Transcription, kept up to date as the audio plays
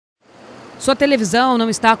Sua televisão não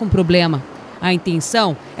está com problema. A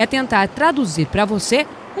intenção é tentar traduzir para você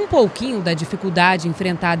um pouquinho da dificuldade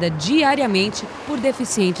enfrentada diariamente por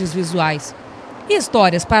deficientes visuais. E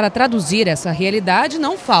histórias para traduzir essa realidade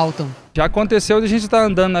não faltam. Já aconteceu de a gente estar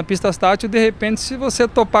andando na pista tátil e de repente se você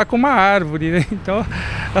topar com uma árvore, né? Então,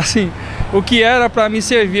 assim, o que era para me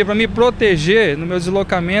servir, para me proteger no meu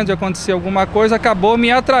deslocamento de acontecer alguma coisa, acabou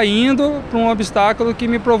me atraindo para um obstáculo que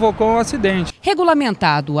me provocou um acidente.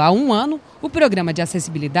 Regulamentado há 1 ano, o programa de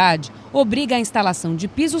acessibilidade obriga a instalação de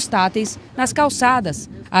pisos táteis nas calçadas,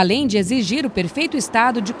 além de exigir o perfeito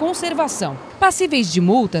estado de conservação. Passíveis de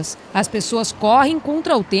multas, as pessoas correm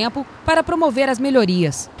contra o tempo para promover as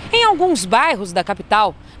melhorias. Em alguns bairros da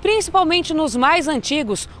capital, principalmente nos mais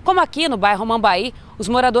antigos, como aqui no bairro Mambaí, os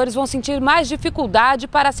moradores vão sentir mais dificuldade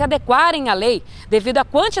para se adequarem à lei, devido à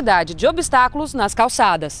quantidade de obstáculos nas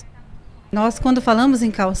calçadas. Nós, quando falamos em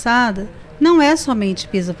calçada, não é somente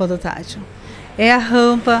piso podotátil. É a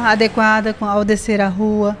rampa adequada ao descer a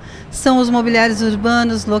rua, são os mobiliários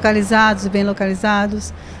urbanos localizados, bem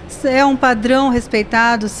localizados, é um padrão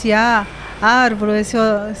respeitado se há árvore,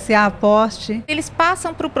 se há poste. Eles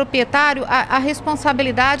passam para o proprietário a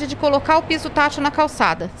responsabilidade de colocar o piso tátil na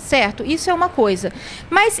calçada, certo? Isso é uma coisa.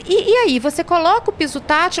 Mas e aí? Você coloca o piso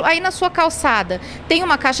tátil aí na sua calçada. Tem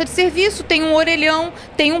uma caixa de serviço, tem um orelhão,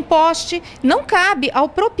 tem um poste. Não cabe ao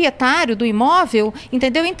proprietário do imóvel,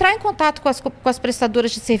 entendeu? Entrar em contato com as prestadoras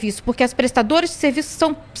de serviço, porque as prestadoras de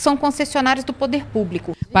serviço são concessionárias do poder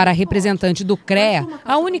público. Para a representante do CREA,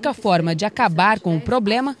 a única forma de acabar com o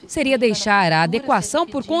problema seria deixar a adequação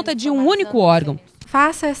por conta de um único órgão.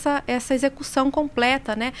 Faça essa execução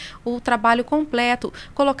completa, né? O trabalho completo,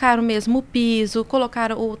 colocar o mesmo piso,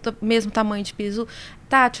 colocar o mesmo tamanho de piso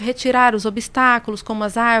tátil, retirar os obstáculos como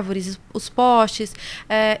as árvores, os postes,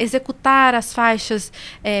 executar as faixas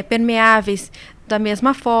permeáveis da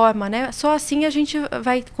mesma forma, né? Só assim a gente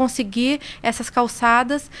vai conseguir essas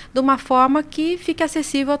calçadas de uma forma que fique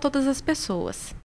acessível a todas as pessoas.